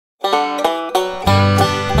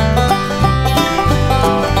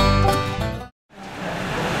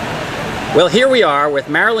Well, here we are with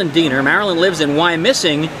Marilyn Diener. Marilyn lives in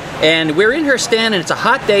Wyomissing, and we're in her stand, and it's a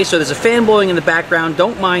hot day, so there's a fan blowing in the background.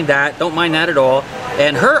 Don't mind that. Don't mind that at all.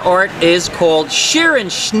 And her art is called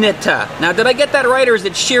Scherenschnitte. Now, did I get that right, or is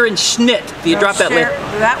it Scherenschnitte? Do you drop that later?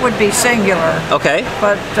 That would be singular. Okay.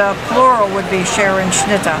 But plural would be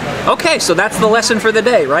Scherenschnitte. Okay, so that's the lesson for the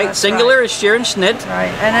day, right? That's Singular right. is Scherenschnitte.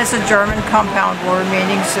 Right, and it's a German compound word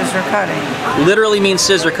meaning scissor cutting. Literally means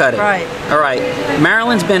scissor cutting. Right. All right.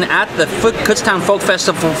 Marilyn's been at the Kutztown Folk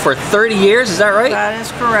Festival for 30 years, is that right? That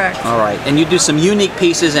is correct. All right, and you do some unique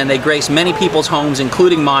pieces, and they grace many people's homes,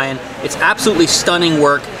 including mine. It's absolutely stunning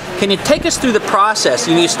work. Can you take us through the process?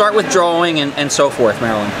 You start with drawing and so forth,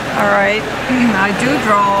 Marilyn. All right, I do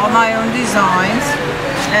draw all my own designs,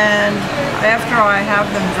 and after I have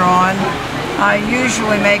them drawn, I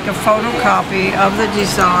usually make a photocopy of the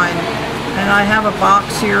design, and I have a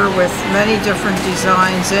box here with many different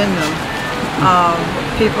designs in them.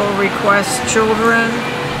 People request children.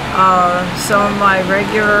 Some of my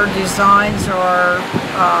regular designs are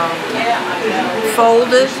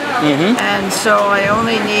folded, and so I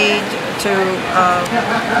only need to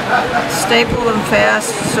staple them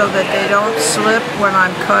fast so that they don't slip when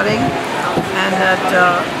I'm cutting, and that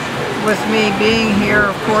with me being here,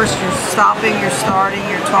 of course, you're stopping, you're starting,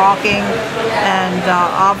 you're talking, and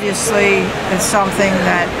obviously it's something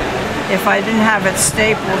that if I didn't have it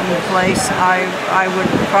stapled in place, I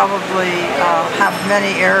would probably have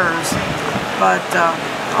many errors. But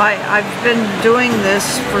I've been doing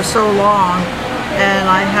this for so long, and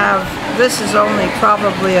this is only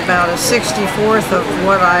probably about a 64th of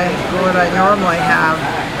what I normally have.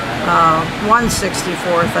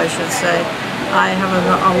 1/64th, I should say. I have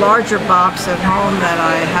a larger box at home that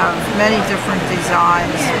I have many different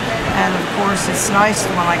designs, and of course it's nice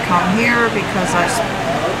when I come here because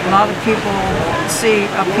a lot of people see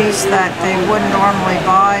a piece that they wouldn't normally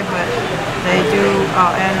buy, but they do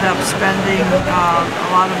end up spending a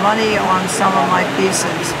lot of money on some of my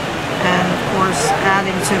pieces, and of course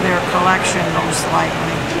adding to their collection most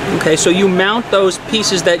likely. Okay, so you mount those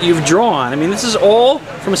pieces that you've drawn. I mean, this is all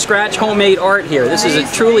from scratch homemade art here. This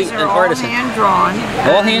is truly an artisan. All hand drawn.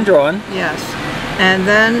 All hand drawn. Yes. And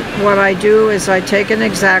then what I do is I take an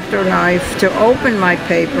X-Acto knife to open my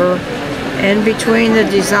paper. In between the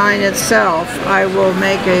design itself, I will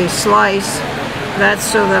make a slice. That's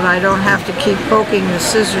so that I don't have to keep poking the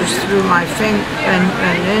scissors through my finger and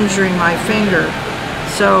injuring my finger.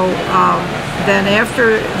 So then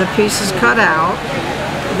after the piece is cut out,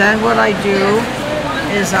 then what I do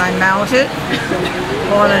is I mount it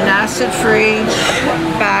on an acid-free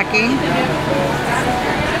backing,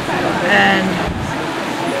 and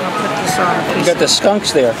I'll put this on a piece. You got the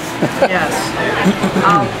skunks there. Yes.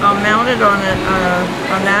 I'll mount it on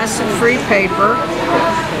an acid-free paper,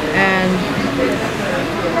 and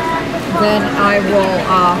then I will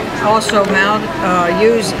also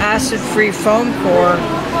use acid-free foam core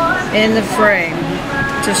in the frame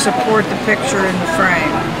to support the picture in the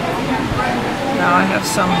frame. Now I have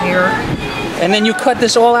some here. And then you cut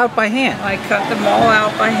this all out by hand? I cut them all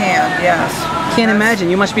out by hand, yes. Can't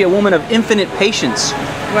imagine. You must be a woman of infinite patience.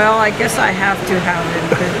 Well, I guess I have to have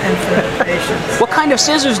infinite patience. What kind of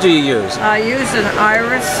scissors do you use? I use an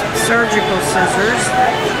Iris surgical scissors,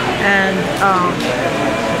 and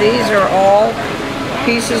these are all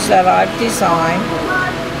pieces that I've designed.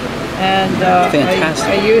 And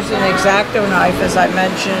I use an X-Acto knife, as I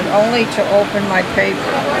mentioned, only to open my paper.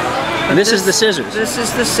 And this is the scissors? This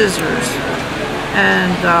is the scissors.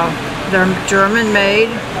 And they're German made,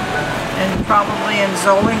 and probably in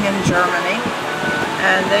Solingen, Germany.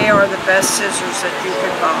 And they are the best scissors that you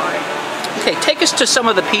could buy. Okay, take us to some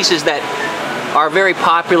of the pieces that are very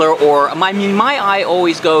popular, or my eye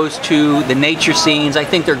always goes to the nature scenes. I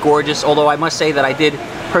think they're gorgeous, although I must say that I did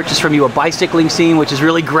purchase from you a bicycling scene, which is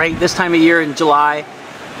really great. This time of year in July,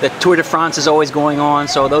 the Tour de France is always going on,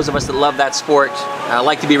 so those of us that love that sport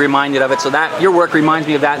like to be reminded of it. So that your work reminds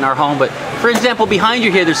me of that in our home. But for example, behind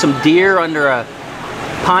you here, there's some deer under a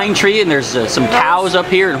pine tree, and there's some cows up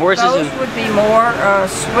here and horses. Those would be more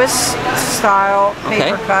Swiss-style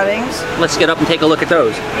paper cuttings. Let's get up and take a look at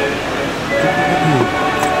those.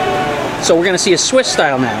 So we're going to see a Swiss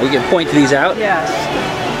style now. We can point to these out. Yes.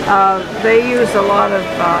 They use a lot of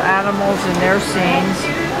animals in their scenes,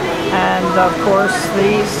 and of course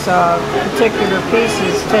these particular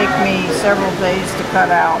pieces take me several days to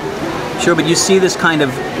cut out. Sure, but you see this kind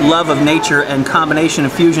of love of nature and combination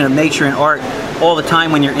and fusion of nature and art all the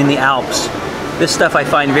time when you're in the Alps. This stuff I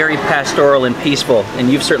find very pastoral and peaceful, and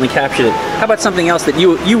you've certainly captured it. How about something else that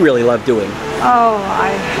you really love doing? Oh,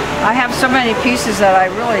 I have so many pieces that I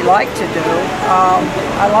really like to do.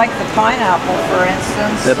 I like the pineapple, for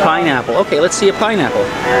instance. The pineapple. Okay, let's see a pineapple.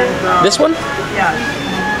 And, this one? Yeah.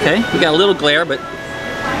 Okay, we got a little glare, but...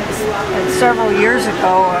 And several years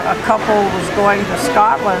ago, a couple was going to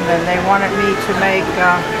Scotland and they wanted me to make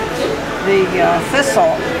the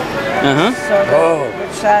thistle. So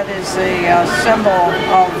which that is the symbol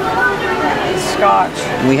of the Scotch.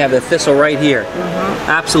 And we have the thistle right here.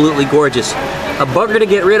 Absolutely gorgeous. A bugger to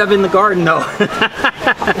get rid of in the garden, though.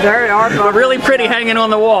 There are buggers. But really pretty hanging on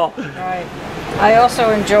the wall. Right. I also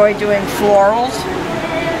enjoy doing florals,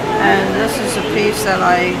 and this is a piece that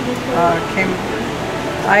I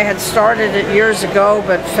had started it years ago,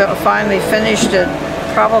 but finally finished it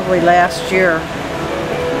probably last year.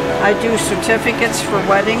 I do certificates for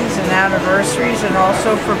weddings and anniversaries, and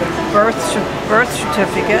also for birth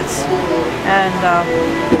certificates. And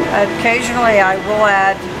occasionally I will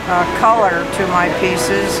add color to my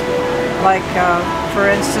pieces, like for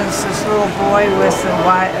instance this little boy with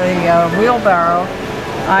a wheelbarrow.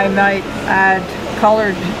 I might add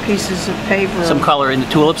colored pieces of paper. Some color in the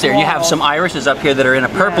tulips there. You have some irises up here that are in a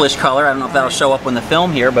purplish color. I don't know if that'll show up on the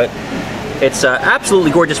film here, but it's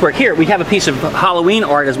absolutely gorgeous work. Here we have a piece of Halloween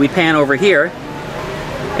art as we pan over here,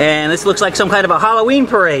 and this looks like some kind of a Halloween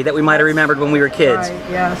parade that we might have remembered when we were kids. Right,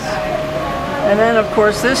 yes. And then of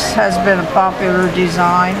course this has been a popular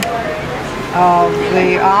design of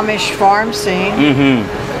the Amish farm scene.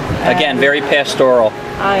 Again, very pastoral.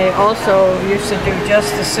 I also used to do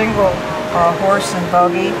just a single horse and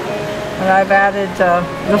buggy, and I've added the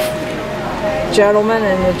gentlemen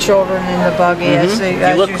and the children in the buggy. As If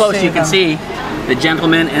you look close, you can see the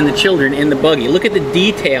gentlemen and the children in the buggy. Look at the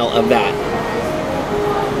detail of that.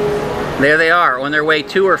 There they are, on their way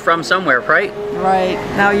to or from somewhere, right? Right.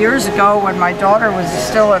 Now, years ago, when my daughter was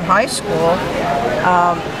still in high school,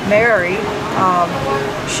 Mary,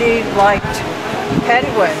 she liked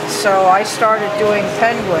penguins, so I started doing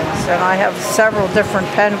penguins, and I have several different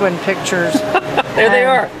penguin pictures. There they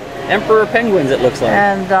are. Emperor penguins, it looks like.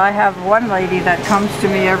 And I have one lady that comes to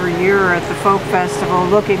me every year at the folk festival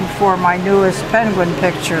looking for my newest penguin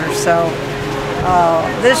picture. So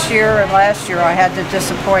this year and last year I had to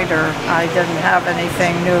disappoint her. I didn't have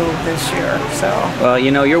anything new this year. So well,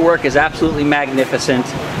 you know, your work is absolutely magnificent,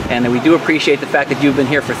 and we do appreciate the fact that you've been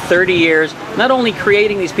here for 30 years, not only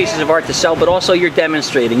creating these pieces of art to sell, but also you're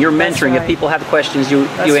demonstrating, you're mentoring. If people have questions, you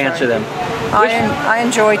answer them. I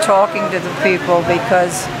enjoy talking to the people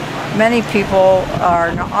because many people are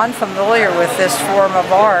unfamiliar with this form of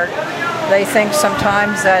art. They think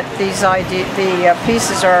sometimes that the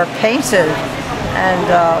pieces are painted,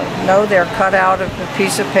 and no, they're cut out of a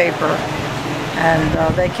piece of paper,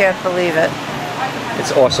 and they can't believe it.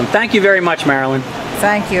 It's awesome. Thank you very much, Marilyn.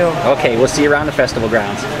 Thank you. Okay, we'll see you around the festival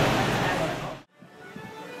grounds.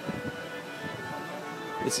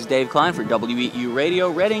 This is Dave Klein for WEU Radio,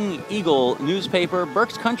 Reading Eagle newspaper,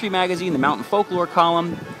 Berks Country Magazine, the Mountain Folklore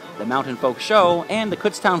column, the Mountain Folk Show, and the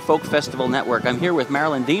Kutztown Folk Festival Network. I'm here with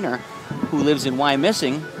Marilyn Diener, who lives in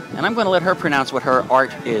Wyomissing, and I'm going to let her pronounce what her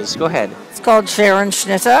art is. Go ahead. It's called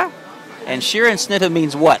Scherenschnitte. And Scherenschnitte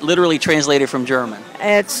means what? Literally translated from German.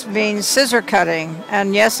 It means scissor cutting,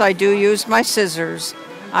 and yes, I do use my scissors.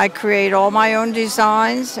 I create all my own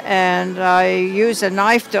designs, and I use a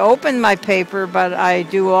knife to open my paper, but I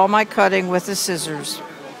do all my cutting with the scissors.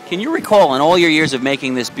 Can you recall, in all your years of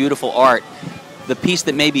making this beautiful art, the piece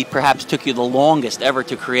that maybe perhaps took you the longest ever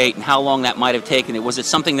to create, and how long that might have taken it? Was it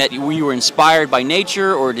something that you were inspired by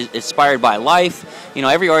nature or inspired by life? You know,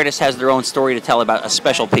 every artist has their own story to tell about a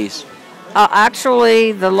special piece.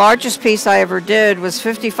 Actually, the largest piece I ever did was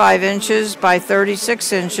 55 inches by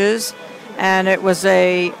 36 inches. And it was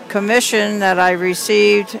a commission that I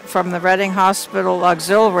received from the Reading Hospital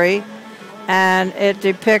Auxiliary, and it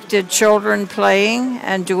depicted children playing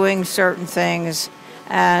and doing certain things.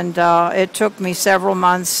 And it took me several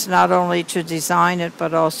months not only to design it,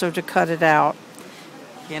 but also to cut it out.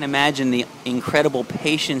 I can't imagine the incredible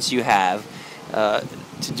patience you have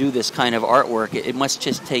to do this kind of artwork. It must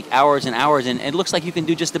just take hours and hours, and it looks like you can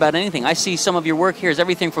do just about anything. I see some of your work here is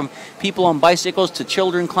everything from people on bicycles to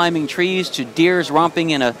children climbing trees to deers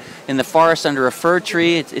romping in the forest under a fir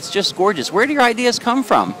tree. It's just gorgeous. Where do your ideas come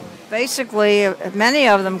from? Basically, many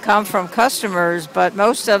of them come from customers, but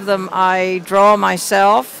most of them I draw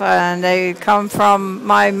myself, and they come from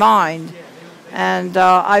my mind. And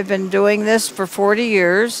I've been doing this for 40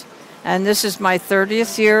 years. And this is my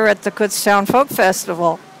 30th year at the Kutztown Folk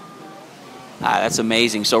Festival. That's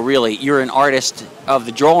amazing. So really, you're an artist of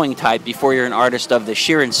the drawing type before you're an artist of the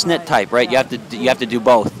Scherenschnitte type, right? You have to do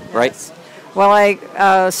both, right? Well,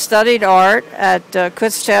 I studied art at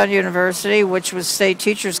Kutztown University, which was State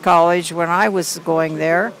Teachers College when I was going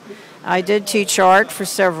there. I did teach art for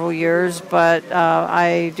several years, but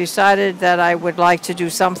I decided that I would like to do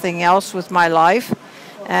something else with my life.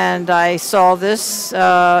 And I saw this.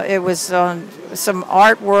 It was on some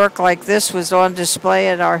artwork like this was on display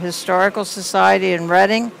at our Historical Society in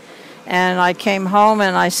Reading. And I came home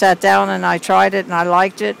and I sat down and I tried it and I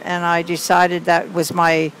liked it, and I decided that was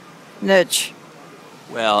my niche.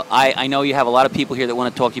 Well, I know you have a lot of people here that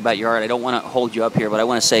want to talk to you about your art. I don't want to hold you up here, but I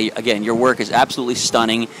want to say, again, your work is absolutely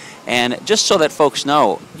stunning. And just so that folks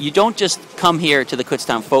know, you don't just come here to the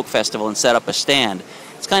Kutztown Folk Festival and set up a stand.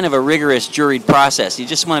 It's kind of a rigorous juried process. You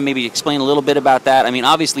just want to maybe explain a little bit about that? I mean,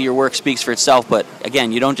 obviously your work speaks for itself, but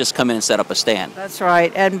again, you don't just come in and set up a stand. That's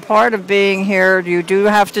right. And part of being here, you do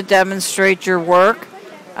have to demonstrate your work.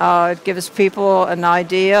 It gives people an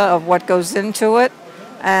idea of what goes into it.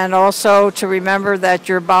 And also to remember that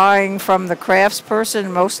you're buying from the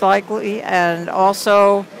craftsperson, most likely, and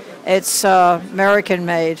also it's American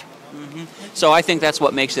made. Mm-hmm. So I think that's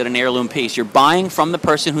what makes it an heirloom piece. You're buying from the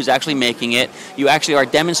person who's actually making it. You actually are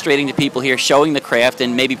demonstrating to people here, showing the craft,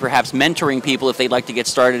 and maybe perhaps mentoring people if they'd like to get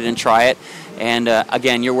started and try it. And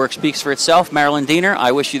again, your work speaks for itself. Marilyn Diener,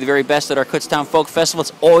 I wish you the very best at our Kutztown Folk Festival.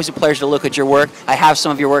 It's always a pleasure to look at your work. I have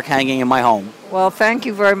some of your work hanging in my home. Well, thank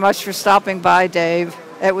you very much for stopping by, Dave.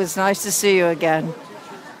 It was nice to see you again.